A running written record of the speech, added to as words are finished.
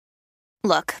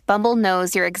Look, Bumble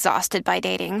knows you're exhausted by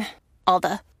dating. All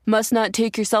the must not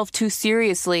take yourself too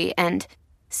seriously and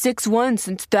 6'1"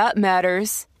 since that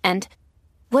matters. And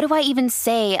what do I even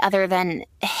say other than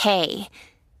hey?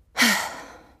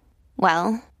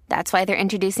 Well, that's why they're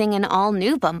introducing an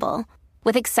all-new Bumble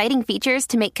with exciting features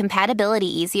to make compatibility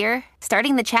easier,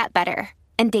 starting the chat better,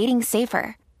 and dating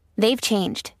safer. They've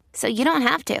changed, so you don't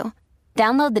have to.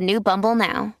 Download the new Bumble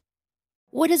now.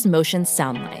 What does motion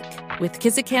sound like? With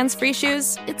Kizikans free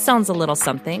shoes, it sounds a little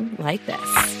something like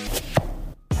this.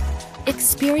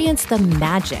 Experience the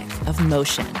magic of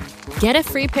motion. Get a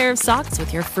free pair of socks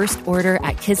with your first order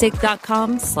at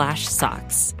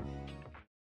kizik.com/socks.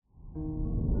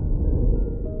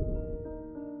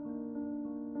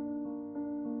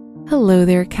 Hello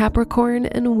there, Capricorn,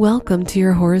 and welcome to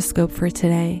your horoscope for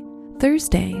today,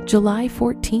 Thursday, July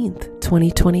 14th,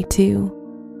 2022.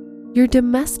 Your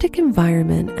domestic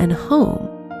environment and home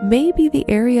may be the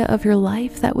area of your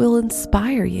life that will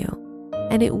inspire you,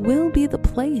 and it will be the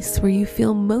place where you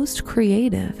feel most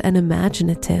creative and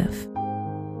imaginative.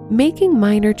 Making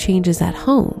minor changes at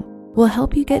home will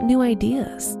help you get new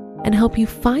ideas and help you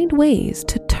find ways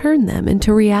to turn them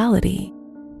into reality.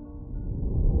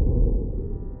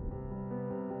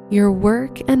 Your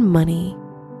work and money.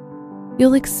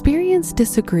 You'll experience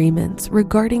disagreements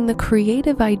regarding the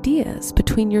creative ideas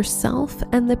between yourself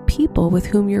and the people with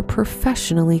whom you're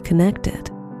professionally connected.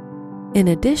 In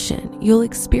addition, you'll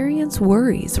experience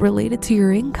worries related to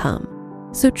your income,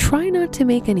 so try not to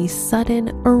make any sudden,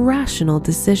 irrational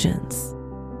decisions.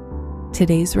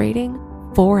 Today's rating,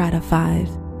 4 out of 5,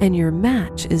 and your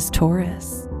match is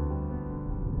Taurus.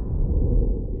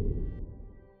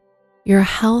 Your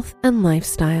health and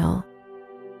lifestyle.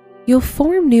 You'll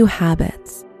form new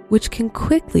habits, which can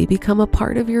quickly become a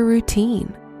part of your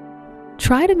routine.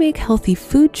 Try to make healthy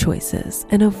food choices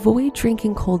and avoid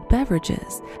drinking cold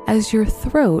beverages, as your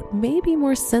throat may be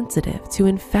more sensitive to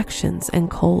infections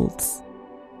and colds.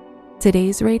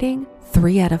 Today's rating,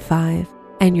 3 out of 5,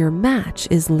 and your match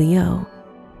is Leo.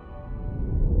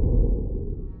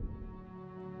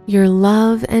 Your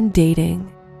love and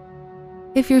dating.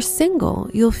 If you're single,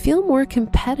 you'll feel more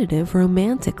competitive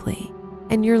romantically,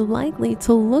 and you're likely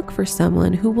to look for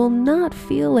someone who will not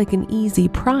feel like an easy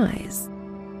prize.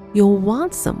 You'll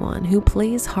want someone who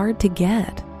plays hard to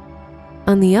get.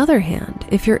 On the other hand,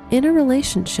 if you're in a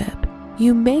relationship,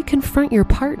 you may confront your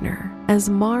partner, as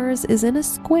Mars is in a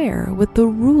square with the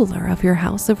ruler of your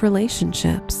house of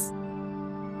relationships.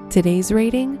 Today's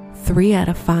rating, 3 out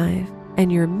of 5,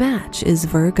 and your match is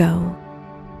Virgo.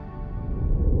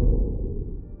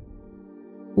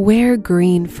 Wear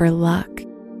green for luck.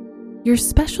 Your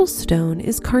special stone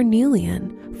is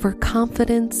carnelian for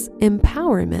confidence,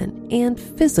 empowerment, and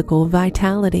physical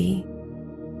vitality.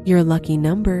 Your lucky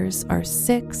numbers are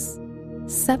 6,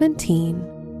 17,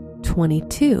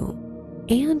 22,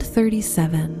 and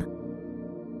 37.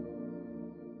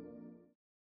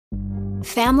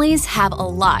 Families have a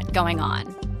lot going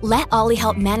on. Let Ollie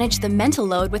help manage the mental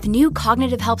load with new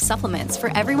cognitive help supplements for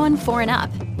everyone 4 and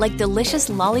up, like delicious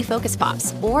Lolly Focus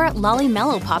Pops or Lolly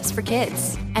Mellow Pops for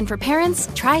kids. And for parents,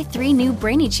 try 3 new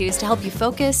Brainy Chews to help you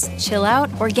focus, chill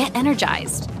out, or get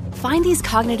energized. Find these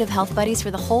cognitive health buddies for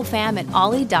the whole fam at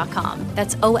ollie.com.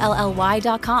 That's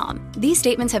OLLY.com. These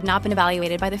statements have not been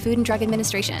evaluated by the Food and Drug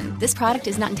Administration. This product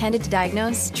is not intended to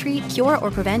diagnose, treat, cure,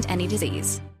 or prevent any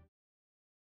disease.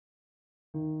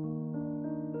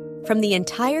 From the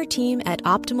entire team at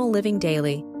Optimal Living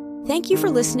Daily, thank you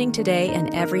for listening today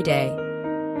and every day.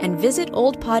 And visit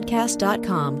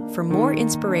oldpodcast.com for more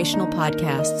inspirational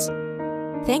podcasts.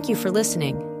 Thank you for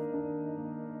listening.